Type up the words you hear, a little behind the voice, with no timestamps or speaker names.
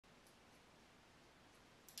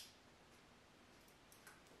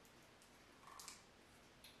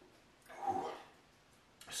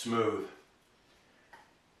smooth.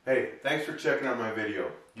 Hey, thanks for checking out my video.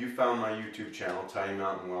 You found my YouTube channel,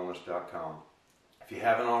 tinymountainwellness.com. If you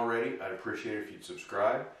haven't already, I'd appreciate it if you'd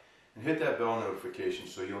subscribe and hit that bell notification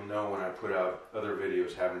so you'll know when I put out other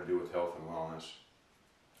videos having to do with health and wellness.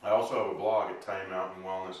 I also have a blog at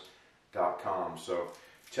tinymountainwellness.com, so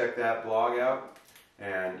check that blog out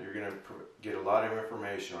and you're going to get a lot of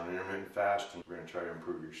information on intermittent fasting. We're going to try to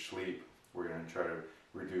improve your sleep. We're going to try to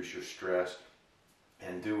reduce your stress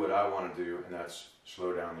and do what I want to do, and that's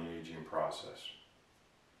slow down the aging process.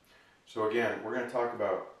 So again, we're going to talk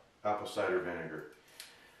about apple cider vinegar.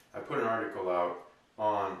 I put an article out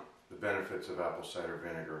on the benefits of apple cider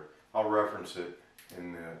vinegar. I'll reference it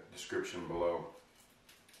in the description below.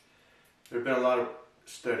 There have been a lot of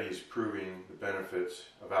studies proving the benefits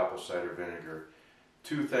of apple cider vinegar.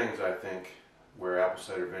 Two things, I think, where apple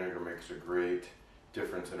cider vinegar makes a great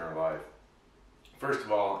difference in our life. First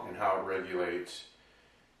of all, in how it regulates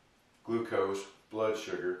glucose, blood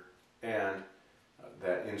sugar, and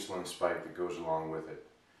that insulin spike that goes along with it.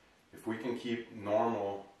 If we can keep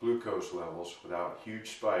normal glucose levels without huge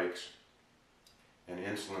spikes and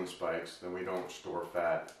insulin spikes, then we don't store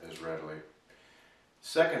fat as readily.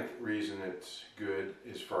 Second reason it's good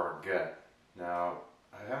is for our gut. Now,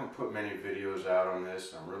 I haven't put many videos out on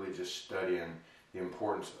this. I'm really just studying the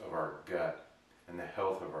importance of our gut and the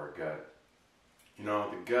health of our gut. You know,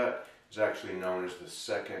 the gut is actually known as the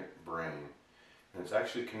second brain, and it's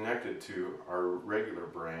actually connected to our regular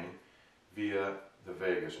brain via the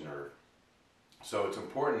vagus nerve. So it's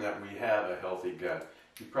important that we have a healthy gut.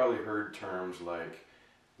 You've probably heard terms like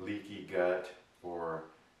leaky gut or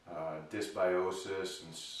dysbiosis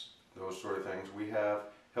and those sort of things. We have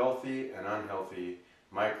healthy and unhealthy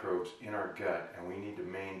microbes in our gut, and we need to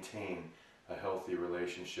maintain a healthy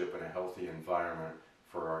relationship and a healthy environment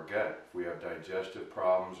for our gut. If we have digestive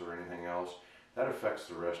problems or anything else, that affects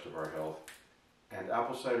the rest of our health. And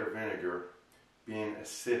apple cider vinegar, being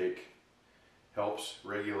acidic, helps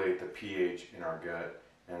regulate the pH in our gut,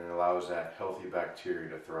 and it allows that healthy bacteria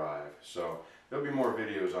to thrive. So there'll be more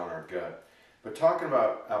videos on our gut. But talking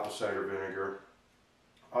about apple cider vinegar,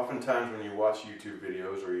 oftentimes when you watch YouTube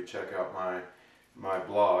videos or you check out my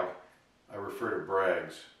blog, I refer to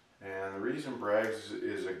Bragg's. And the reason Bragg's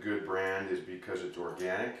is a good brand is because it's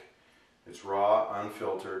organic, it's raw,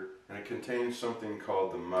 unfiltered, and it contains something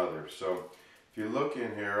called the mother. So if you look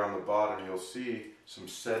in here on the bottom, you'll see some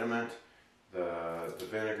sediment. The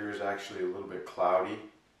vinegar is actually a little bit cloudy.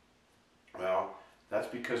 Well, that's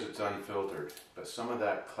because it's unfiltered. But some of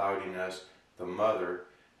that cloudiness, the mother,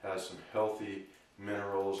 has some healthy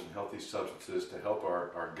minerals and healthy substances to help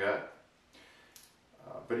our gut.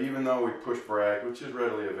 But even though we push Bragg, which is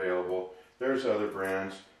readily available, there's other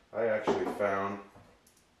brands. I actually found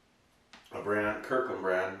a brand, Kirkland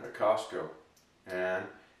brand, at Costco, and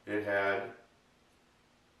it had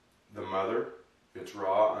the mother. It's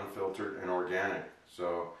raw, unfiltered, and organic.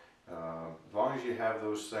 So as long as you have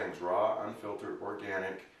those things, raw, unfiltered,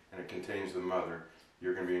 organic, and it contains the mother,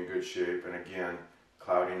 you're going to be in good shape. And again,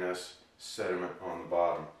 cloudiness, sediment on the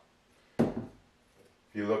bottom.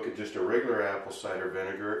 If you look at just a regular apple cider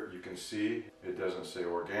vinegar, you can see it doesn't say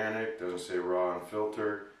organic, doesn't say raw,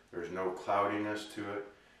 unfiltered, there's no cloudiness to it.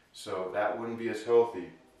 So that wouldn't be as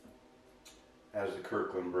healthy as the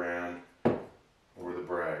Kirkland brand or the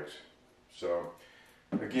Bragg's. So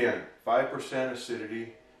again, 5%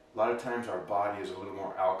 acidity. A lot of times our body is a little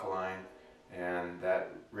more alkaline, and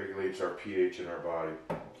that regulates our pH in our body.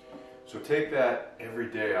 So take that every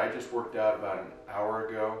day. I just worked out about an hour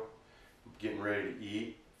ago, getting ready to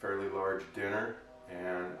eat a fairly large dinner,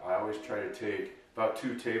 and I always try to take about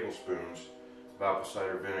 2 tablespoons of apple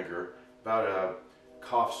cider vinegar, about a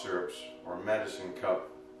cough syrups or medicine cup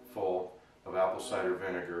full of apple cider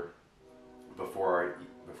vinegar before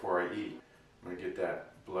I eat. I'm going to get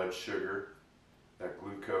that blood sugar, that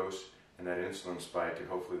glucose, and that insulin spike, and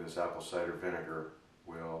hopefully this apple cider vinegar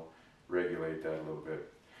will regulate that a little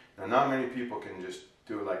bit. Now, not many people can just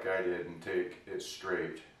do it like I did and take it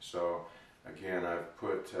straight. So again,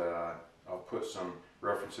 I'll put some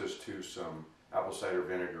references to some apple cider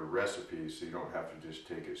vinegar recipes so you don't have to just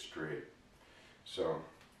take it straight. So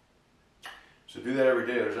do that every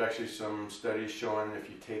day. There's actually some studies showing if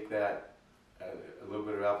you take that a little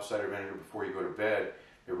bit of apple cider vinegar before you go to bed,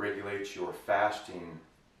 it regulates your fasting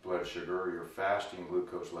blood sugar or your fasting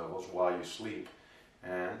glucose levels while you sleep,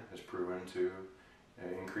 and is proven to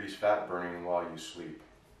increase fat burning while you sleep.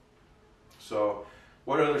 So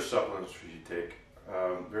what other supplements should you take?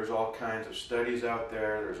 There's all kinds of studies out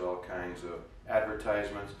there. There's all kinds of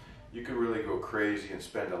advertisements. You could really go crazy and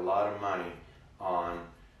spend a lot of money on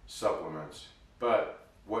supplements. But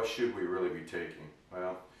what should we really be taking?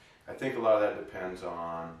 Well, I think a lot of that depends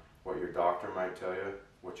on what your doctor might tell you,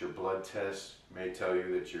 what your blood tests may tell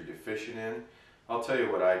you that you're deficient in. I'll tell you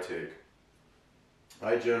what I take.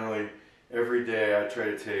 I generally, every day I try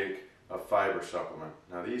to take a fiber supplement.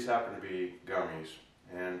 Now these happen to be gummies,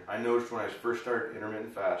 and I noticed when I first started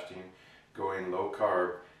intermittent fasting, going low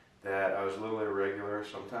carb, that I was a little irregular,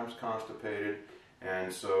 sometimes constipated,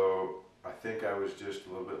 and so I think I was just a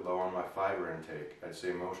little bit low on my fiber intake. I'd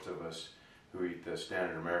say most of us who eat the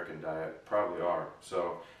standard American diet probably are.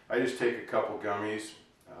 So I just take a couple gummies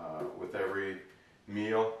with every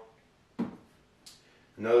meal.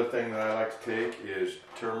 Another thing that I like to take is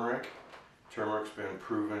turmeric. Turmeric's been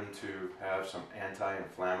proven to have some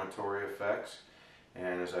anti-inflammatory effects.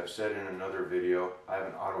 And as I've said in another video, I have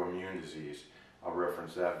an autoimmune disease. I'll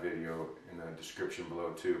reference that video in the description below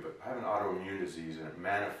too. But I have an autoimmune disease, and it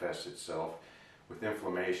manifests itself with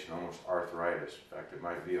inflammation, almost arthritis. In fact, it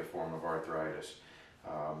might be a form of arthritis.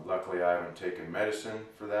 Luckily, I haven't taken medicine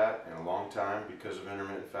for that in a long time because of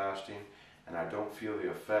intermittent fasting, and I don't feel the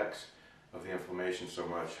effects of the inflammation so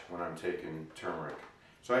much when I'm taking turmeric.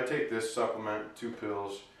 So I take this supplement, 2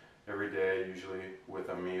 pills every day, usually with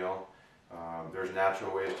a meal. There's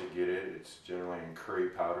natural ways to get it. It's generally in curry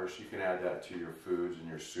powder, so you can add that to your foods and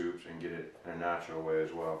your soups and get it in a natural way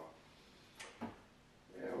as well.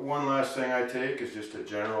 One last thing I take is just a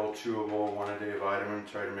general chewable 1-a-day vitamin.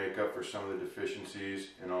 Try to make up for some of the deficiencies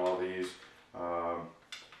in all these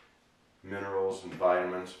minerals and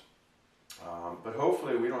vitamins. But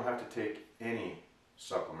hopefully we don't have to take any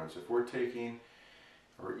supplements. If we're taking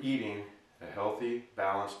or eating a healthy,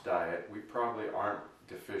 balanced diet, we probably aren't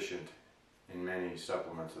deficient in many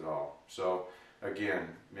supplements at all. So again,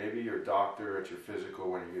 maybe your doctor at your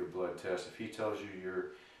physical, when you get a blood test, if he tells you you're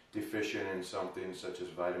deficient in something such as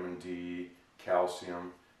vitamin D,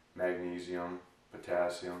 calcium, magnesium,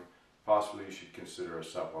 potassium, possibly you should consider a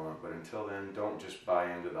supplement. But until then, don't just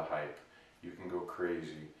buy into the hype. You can go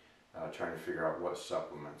crazy trying to figure out what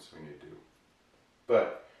supplements we need to do.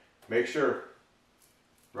 But make sure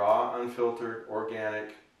raw, unfiltered,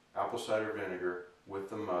 organic apple cider vinegar with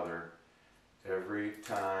the mother every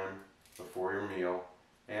time before your meal,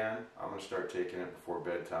 and I'm going to start taking it before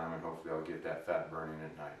bedtime, and hopefully I'll get that fat burning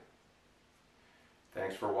at night.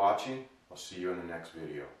 Thanks for watching. I'll see you in the next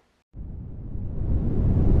video.